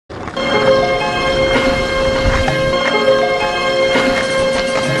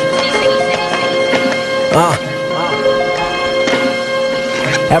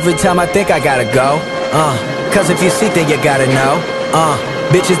Every time I think I gotta go, cause if you see, then you gotta know,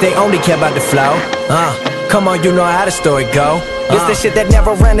 bitches, they only care about the flow, come on, you know how the story go. It's the shit that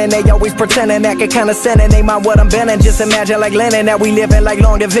never run and they always pretending, acting kinda sinning. They mind what I'm bending, just imagine like Lennon that we living like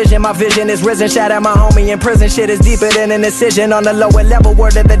long division. My vision is risen, shout out my homie in prison. Shit is deeper than an incision on the lower level.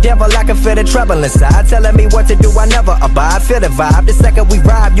 Word of the devil, I can feel the trouble inside, telling me what to do, I never abide. Feel the vibe, the second we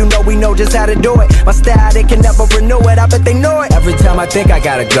ride, you know just how to do it. My style, they can never renew it, I bet they know it. Every time I think I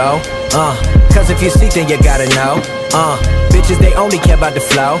gotta go, cause if you see, then you gotta know, bitches, they only care about the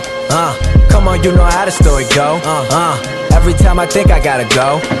flow, come on, you know how the story go, every time I think I gotta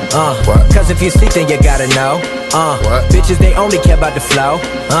go, cause if you see, then you gotta know, bitches, they only care about the flow,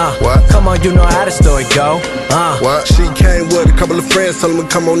 come on, you know how the story go, She came with a couple of friends, told them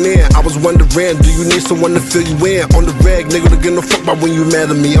to come on in. I was wondering, do you need someone to fill you in? On the reg, nigga, don't give no fuck about when you mad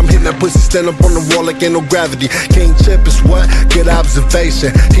at me. I'm hitting that pussy, stand up on the wall like ain't no gravity. King Chip is what? Good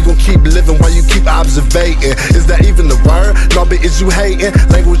observation. He gon' keep living while you keep observating. Is that even the word? No, but is you hating?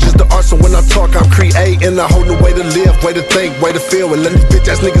 Language is the art, so when I talk, I'm creating a whole new way to live, way to think, way to feel. And let these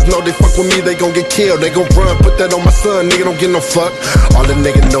bitch ass niggas know they fuck with me, they gon' get killed. They gon' run, put that on my son, nigga, don't get no fuck. All the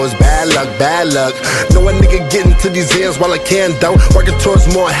nigga know is bad luck, bad luck. Know a nigga getting to these ends while I can, though. Working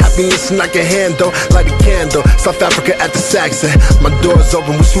towards more happiness than I can handle. Light a candle, South Africa at the Saxon. My door's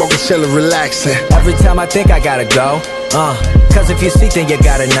open, we smoking, chillin', relaxing. Every time I think I gotta go, cause if you see, then you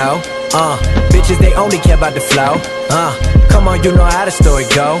gotta know, bitches, they only care about the flow, come on, you know how the story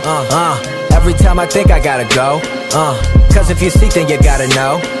go, every time I think I gotta go, cause if you see, then you gotta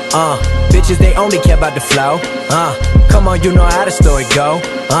know, bitches, they only care about the flow, come on, you know how the story go,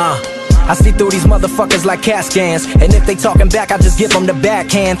 I see through these motherfuckers like CAT scans, and if they talking back, I just give them the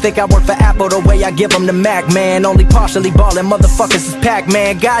backhand. Think I work for Apple the way I give them the Mac, man. Only partially ballin', motherfuckers is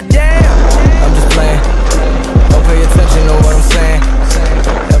Pac-Man, goddamn. I'm just playing, don't pay attention to what I'm saying.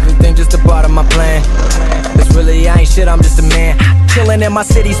 Everything just a part of my plan. It's really, I ain't shit, I'm just a man. Chillin' in my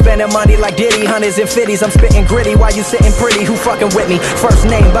city, spending money like Diddy, hundreds and fifties. I'm spitting gritty while you sitting pretty. Who fucking with me? First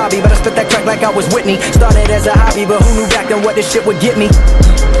name Bobby, but I spit that crack like I was Whitney. Started as a hobby, but who knew back then what this shit would get me?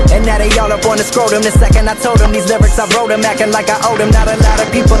 And now they all up on the scrotum. The second I told them these lyrics I wrote them, acting like I owe them. Not a lot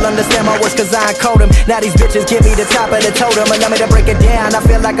of people understand my words cause I encode them. Now these bitches give me the top of the totem, allow me to break it down. I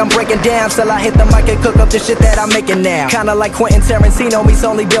feel like I'm breaking down till I hit the mic and cook up the shit that I'm making now. Kinda like Quentin Tarantino, me's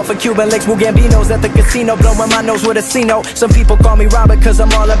only built for Cuban links. Gambinos at the casino, blowing my nose with a C-note. Some people call me Robert cause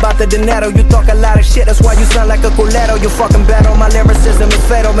I'm all about the dinero. You talk a lot of shit, that's why you sound like a culero. You fucking battle, my lyricism is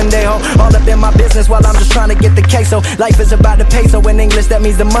fatal, Mendejo. All up in my business while I'm just trying to get the queso. Life is about the peso, in English that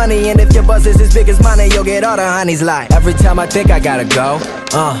means the money. And if your buzz is as big as money, you'll get all the honeys like. Every time I think I gotta go,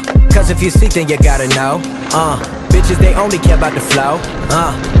 cause if you see, then you gotta know, bitches, they only care about the flow,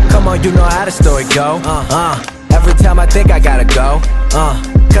 come on, you know how the story go, every time I think I gotta go,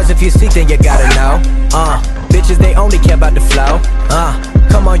 cause if you see, then you gotta know, bitches, they only care about the flow,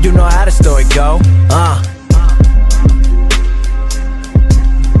 come on, you know how the story go,